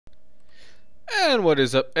And what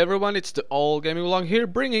is up everyone, it's the All Gaming Vlog here,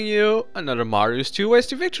 bringing you another Mario's 2 Ways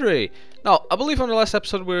to Victory. Now, I believe on the last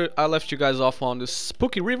episode where I left you guys off on the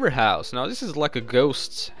spooky river house. Now this is like a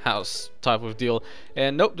ghost house type of deal.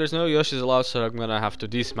 And nope, there's no Yoshis allowed, so I'm gonna have to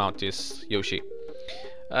dismount this Yoshi.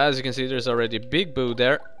 As you can see, there's already Big Boo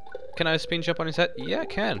there. Can I spin jump on his head? Yeah, I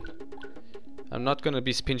can. I'm not gonna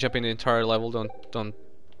be spin jumping the entire level, don't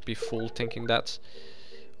be fool thinking that.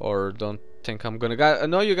 Or don't think I'm gonna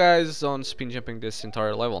annoy you guys on spin jumping this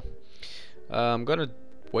entire level. I'm gonna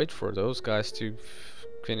wait for those guys to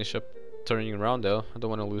finish up turning around though. I don't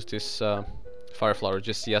want to lose this fire flower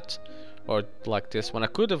just yet, or like this when I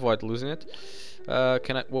could avoid losing it.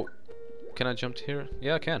 Can I? Whoa! Can I jump here?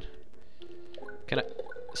 Yeah, I can. Can I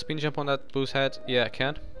spin jump on that Boo's head? Yeah, I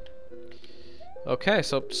can. Okay,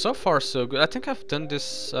 so far so good. I think I've done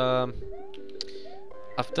this.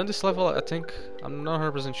 I've done this level, I think. I'm not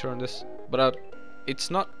 100% sure on this, but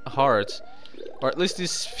it's not hard, or at least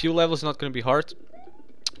this few levels not gonna be hard.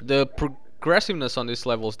 The progressiveness on these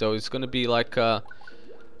levels though is gonna be like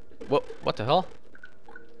what the hell?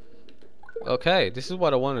 Okay, this is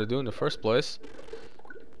what I wanted to do in the first place.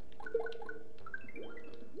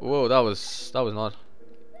 Whoa, that was not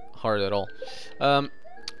hard at all.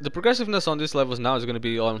 The progressiveness on these levels now is going to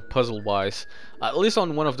be on puzzle wise, at least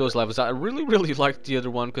on one of those levels. I really liked the other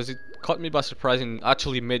one because it caught me by surprise and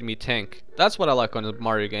actually made me think. That's what I like on a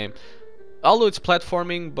Mario game. Although it's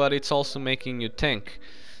platforming, but it's also making you think.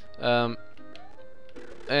 And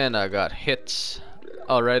I got hit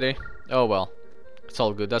already. Oh well, it's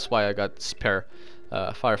all good. That's why I got spare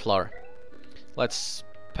fire flower. Let's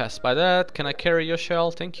pass by that. Can I carry your shell?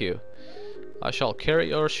 Thank you. I shall carry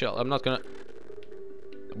your shell. I'm not gonna...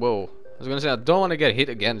 Whoa, I was gonna say I don't want to get hit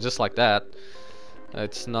again just like that.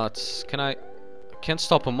 It's not... I can't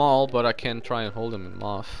stop them all, but I can try and hold him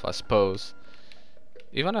off, I suppose.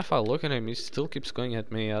 Even if I look at him, he still keeps going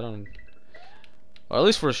at me. I don't... Or at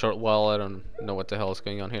least for a short while, I don't know what the hell is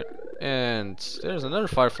going on here. And there's another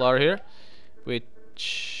fire flower here,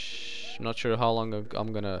 which I'm not sure how long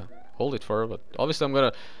I'm gonna hold it for, but obviously I'm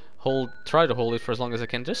gonna try to hold it for as long as I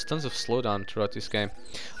can. There's tons of slowdown throughout this game.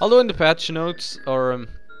 Although in the patch notes, or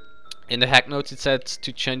in the hack notes, it said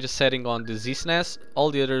to change the setting on the Z-SNES.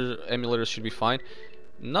 All the other emulators should be fine.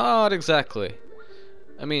 Not exactly.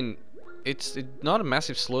 I mean, it's not a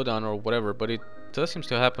massive slowdown or whatever, but it does seem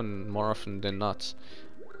to happen more often than not.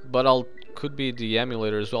 But could be the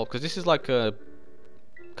emulator as well, because this is like a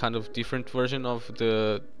kind of different version of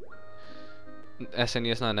the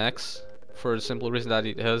SNES 9X, for the simple reason that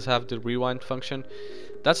it does have the rewind function.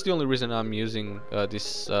 That's the only reason I'm using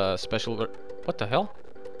this special what the hell?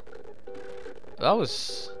 That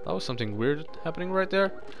was something weird happening right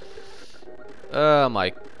there. Oh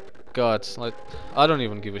my god, like, I don't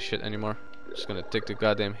even give a shit anymore. I'm just gonna take the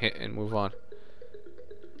goddamn hit and move on.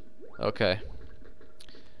 Okay.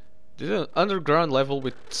 This is an underground level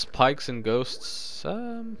with spikes and ghosts.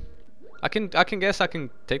 I can guess I can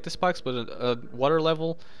take the spikes, but a water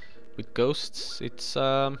level with ghosts, it's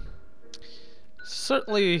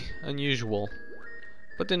certainly unusual.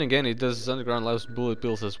 But then again, it does underground levels with bullet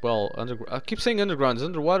bills as well. I keep saying underground, it's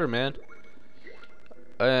underwater, man.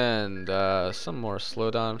 And some more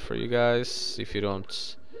slowdown for you guys. If you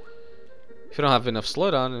don't have enough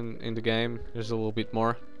slowdown in the game, there's a little bit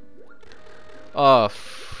more. Oh,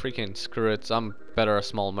 freaking screw it! I'm better at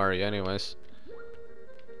Small Mario, anyways.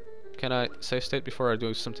 Can I save state before I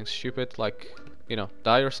do something stupid, like, you know,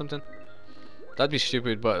 die or something? That'd be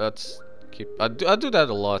stupid, but I do that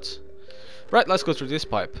a lot. Right, let's go through this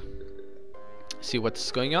pipe. See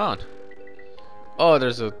what's going on. Oh,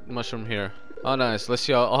 there's a mushroom here. Oh, nice. Let's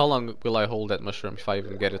see how long will I hold that mushroom if I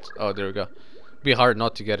even get it. Oh, there we go. Be hard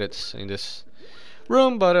not to get it in this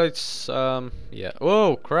room, but it's yeah.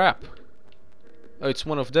 Whoa, crap! Oh, it's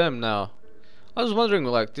one of them now. I was wondering,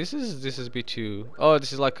 like, this is B2. Oh,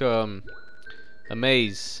 this is like a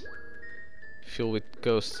maze filled with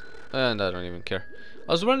ghosts, and I don't even care.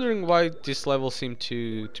 I was wondering why this level seemed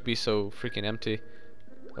to be so freaking empty.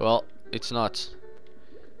 Well, it's not.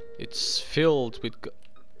 It's filled with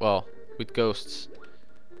with ghosts.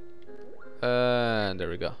 And there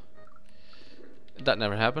we go. That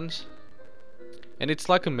never happens. And it's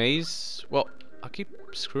like a maze. Well, I keep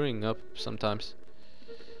screwing up sometimes.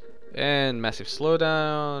 And massive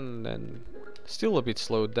slowdown, and still a bit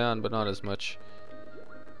slowed down, but not as much.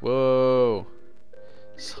 Whoa.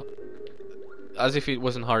 So, as if it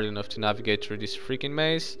wasn't hard enough to navigate through this freaking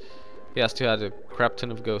maze, he has to add a crap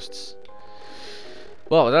ton of ghosts.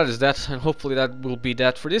 Well, that is that, and hopefully that will be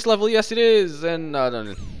that for this level. Yes, it is, and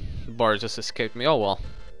the bar just escaped me. Oh well.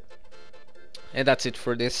 And that's it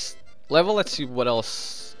for this level. Let's see what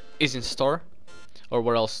else is in store. Or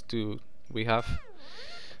where else we have?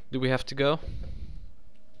 Do we have to go?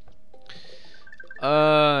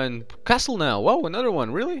 And castle now. Whoa, another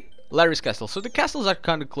one. Really? Larry's castle. So the castles are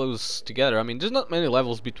kind of close together. I mean, there's not many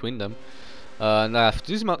levels between them. And I have to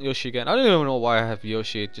dismount Yoshi again. I don't even know why I have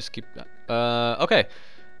Yoshi. Just keep. Okay.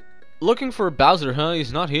 Looking for Bowser, huh?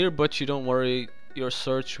 He's not here, but you don't worry. Your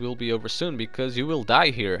search will be over soon because you will die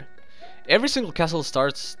here. Every single castle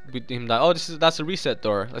starts with him die. Oh, that's a reset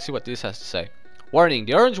door. Let's see what this has to say. Warning: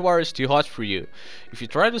 the orange wire is too hot for you. If you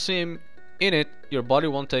try to swim in it, your body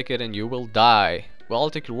won't take it and you will die. Well, I'll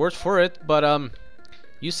take your word for it, but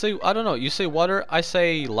you say, I don't know, you say water, I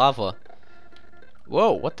say lava.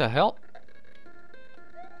 Whoa, what the hell?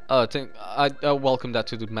 I welcome that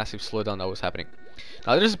to the massive slowdown that was happening.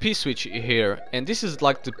 Now there's a P-switch here, and this is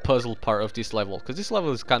like the puzzle part of this level, because this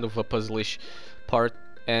level is kind of a puzzle-ish part,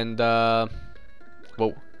 and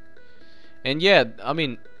whoa. And yeah, I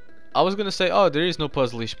mean, I was gonna say, oh, there is no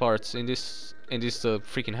puzzle-ish parts in this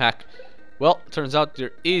freaking hack. Well, turns out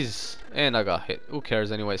there is, and I got hit. Who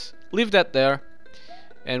cares anyways? Leave that there,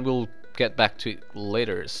 and we'll get back to it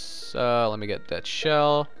later. So, let me get that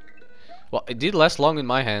shell. Well, it did last long in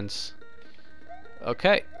my hands.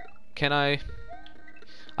 Okay, can I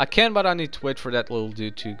can, but I need to wait for that little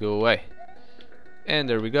dude to go away. And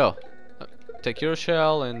there we go. Take your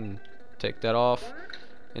shell and take that off.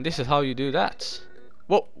 And this is how you do that.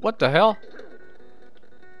 Whoa, what the hell?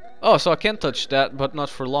 Oh, so I can touch that, but not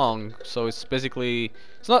for long. So it's basically,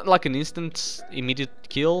 it's not like an instant, immediate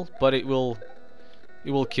kill, but it will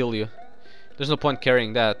kill you. There's no point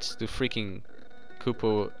carrying that. The freaking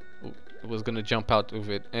Koopa was gonna jump out of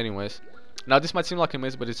it anyways. Now this might seem like a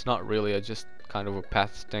maze, but it's not really. It's just kind of a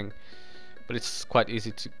path thing. But it's quite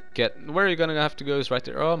easy to get. Where you're gonna have to go is right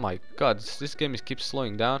there. Oh my god, this game keeps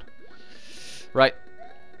slowing down. Right.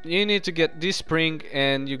 You need to get this spring,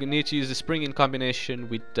 and you need to use the spring in combination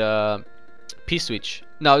with the P-switch.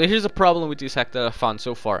 Now here's a problem with this hack that I found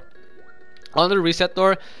so far. On the reset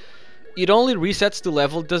door, it only resets the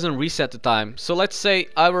level, doesn't reset the time. So let's say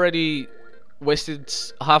I already wasted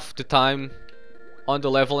half the time on the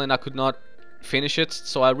level and I could not finish it,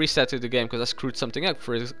 so I resetted the game because I screwed something up.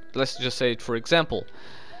 Let's just say, for example,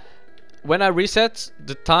 when I reset,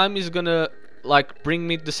 the time is gonna like bring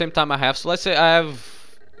me the same time I have. So let's say I have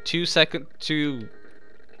 2 seconds to,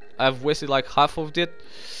 I've wasted like half of the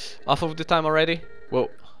time already. Whoa,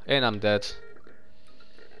 and I'm dead.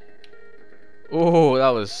 Oh, that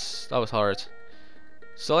was hard.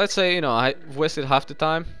 So let's say, you know, I wasted half the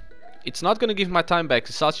time. It's not gonna give my time back.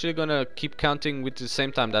 It's actually gonna keep counting with the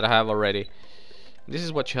same time that I have already. This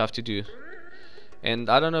is what you have to do. And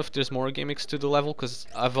I don't know if there's more gimmicks to the level, because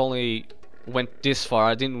I've only went this far.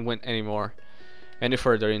 I didn't went any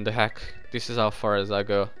further in the hack. This is how far as I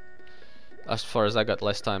go, as far as I got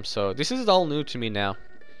last time. So this is all new to me now.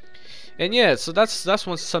 And yeah, so that's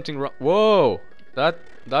something wrong. Whoa,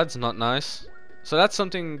 that's not nice. So that's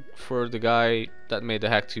something for the guy that made the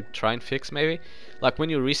hack to try and fix, maybe. Like when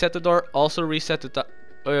you reset the door, also reset the time.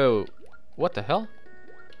 Oh, what the hell?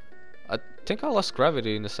 I think I lost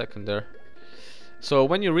gravity in a second there. So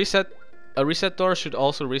when you reset, a reset door should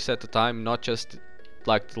also reset the time, not just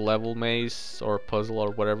like the level maze or puzzle or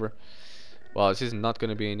whatever. Well, this is not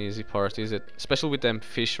gonna be an easy part, is it? Especially with them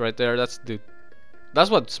fish right there. That's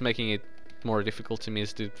what's making it more difficult to me,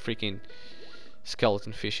 is the freaking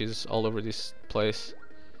skeleton fishes all over this place.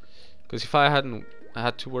 Because if I hadn't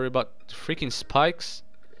had to worry about the freaking spikes.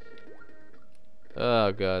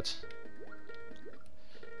 Oh god.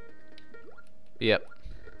 Yep.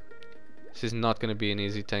 This is not gonna be an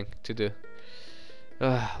easy thing to do.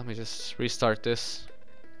 Let me just restart this.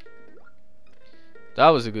 That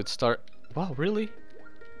was a good start. Wow, really?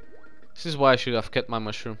 This is why I should have kept my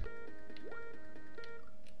mushroom.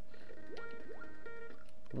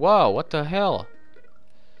 Wow, what the hell?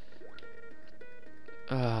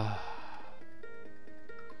 Tell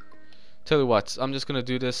you what, I'm just gonna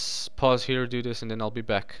do this, pause here, do this, and then I'll be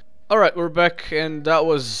back. Alright, we're back, and that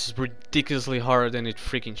was ridiculously harder than it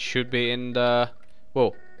freaking should be. And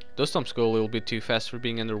whoa, those stumps go a little bit too fast for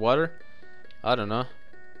being underwater. I don't know,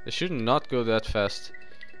 they should not go that fast.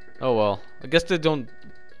 Oh well, I guess they don't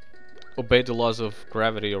obey the laws of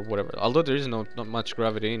gravity or whatever. Although there is not much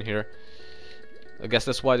gravity in here. I guess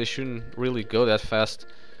that's why they shouldn't really go that fast.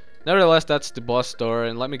 Nevertheless, that's the boss door,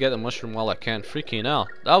 and let me get a mushroom while I can. Freaking hell,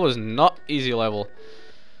 that was not easy level.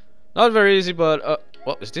 Not very easy, but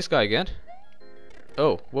what is this guy again?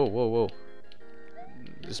 Oh, whoa, whoa, whoa.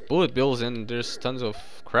 There's bullet bills and there's tons of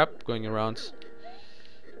crap going around.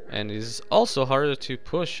 And it's also harder to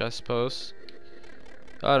push, I suppose.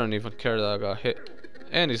 I don't even care that I got hit.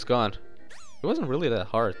 And he's gone. It wasn't really that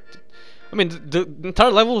hard. I mean, the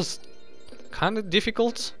entire level is kind of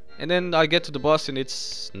difficult, and then I get to the boss and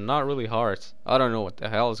it's not really hard. I don't know what the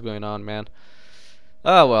hell is going on, man.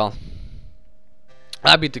 Ah, well.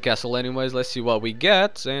 I beat the castle anyways. Let's see what we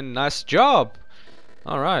get. And nice job.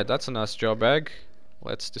 Alright, that's a nice job, egg.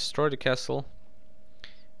 Let's destroy the castle.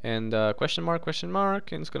 And question mark,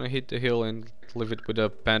 and it's gonna hit the hill and leave it with a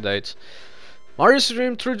band-aid. Mario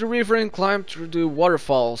swam through the river and climbed through the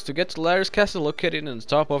waterfalls to get to Larry's castle located on the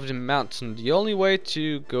top of the mountain. The only way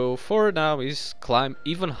to go forward now is climb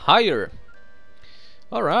even higher.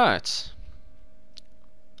 Alright.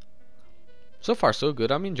 So far so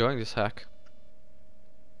good, I'm enjoying this hack.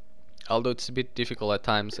 Although it's a bit difficult at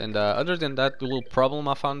times, and other than that little problem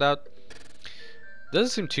I found out, doesn't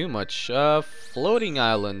seem too much. Floating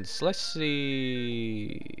islands, let's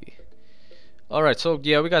see. Alright, so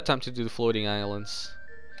yeah, we got time to do the floating islands.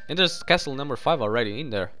 And there's castle number 5 already in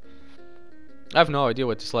there. I have no idea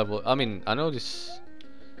what this level, I mean, I know this,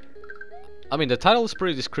 I mean the title is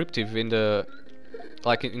pretty descriptive in the,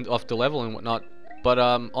 like of the level and whatnot. But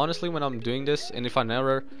honestly, when I'm doing this, and if I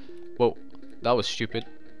never, whoa, that was stupid.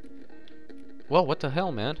 Well, what the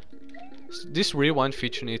hell, man? This rewind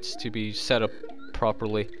feature needs to be set up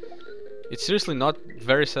properly. It's seriously not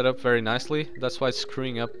very set up very nicely. That's why it's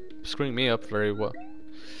screwing me up very well.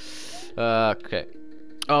 Okay.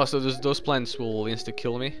 Oh, so those plants will insta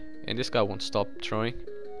kill me, and this guy won't stop throwing.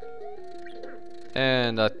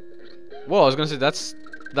 And well, I was gonna say that's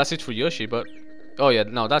it for Yoshi, but oh yeah,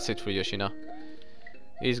 no, that's it for Yoshi now.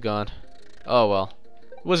 He's gone. Oh well,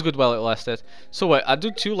 it was good while it lasted. So wait, I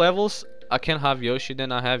do 2 levels. I can't have Yoshi, then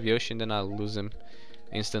I have Yoshi, and then I lose him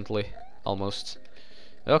instantly, almost.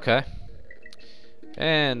 Okay.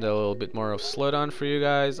 And a little bit more of slowdown for you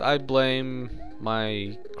guys. I blame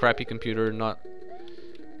my crappy computer, not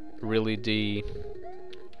really the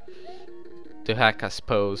hack, I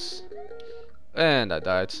suppose. And I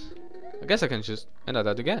died. I guess I can just, and I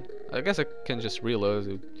died again. I guess I can just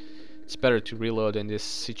reload. It's better to reload in these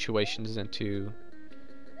situations than to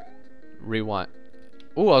rewind.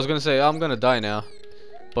 Oh, I was gonna say I'm gonna die now,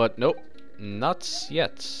 but nope, not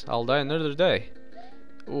yet. I'll die another day.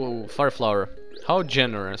 Ooh, fire flower. How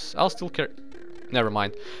generous. I'll still carry. Never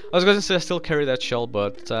mind. I was gonna say I still carry that shell,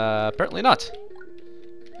 but apparently not.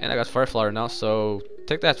 And I got fire flower now, so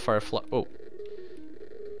take that fire flower. Oh.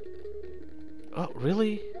 Oh,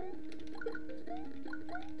 really?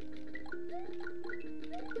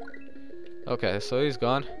 Okay, so he's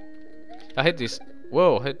gone. I hit these.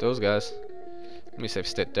 Whoa, hit those guys. Let me save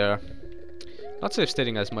state there. Not save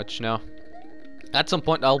stating as much now. At some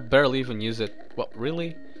point I'll barely even use it. What,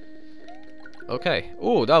 really? Okay.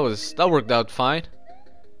 Ooh, that worked out fine.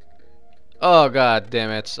 Oh god damn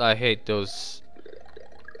it. I hate those.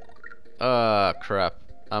 Crap.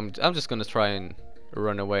 I'm just gonna try and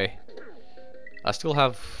run away. I still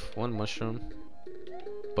have 1 mushroom.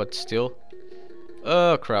 But still.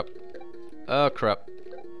 Oh crap. Oh crap.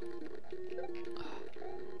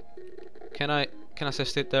 Can I save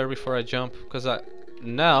state there before I jump? Because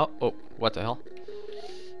now, oh, what the hell?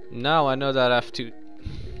 Now I know that I have to,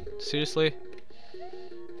 seriously?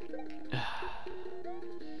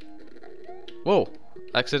 Whoa,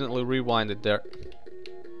 accidentally rewinded there.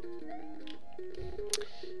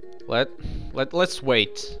 Let's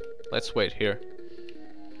wait. Let's wait here.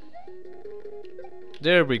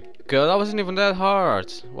 There we go. That wasn't even that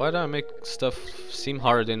hard. Why do I make stuff seem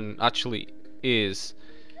harder than it actually is?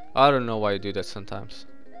 I don't know why I do that sometimes,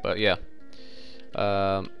 but yeah.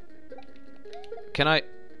 Can I?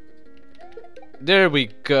 There we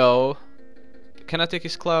go. Can I take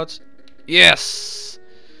his clouds? Yes.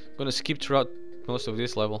 I'm gonna skip throughout most of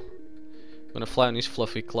this level. I'm gonna fly on these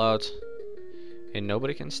fluffy clouds, and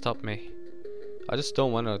nobody can stop me. I just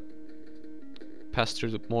don't wanna pass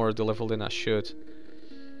through more of the level than I should.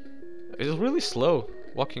 It's really slow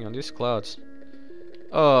walking on these clouds.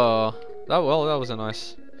 Oh, that was a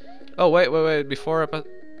nice. Oh wait, before I pass.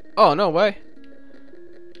 Oh no way.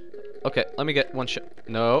 Okay, let me get 1 shell.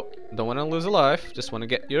 No, don't want to lose a life. Just want to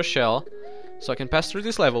get your shell, so I can pass through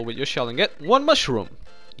this level with your shell and get 1 mushroom.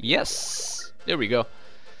 Yes, there we go.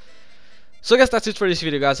 So I guess that's it for this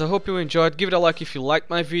video, guys. I hope you enjoyed. Give it a like if you liked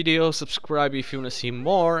my video, subscribe if you want to see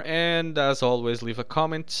more, and as always, leave a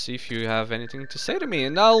comment if you have anything to say to me.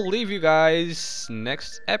 And I'll leave you guys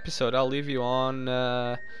next episode. I'll leave you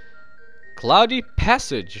on Cloudy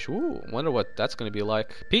Passage. Ooh, wonder what that's gonna be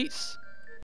like. Peace.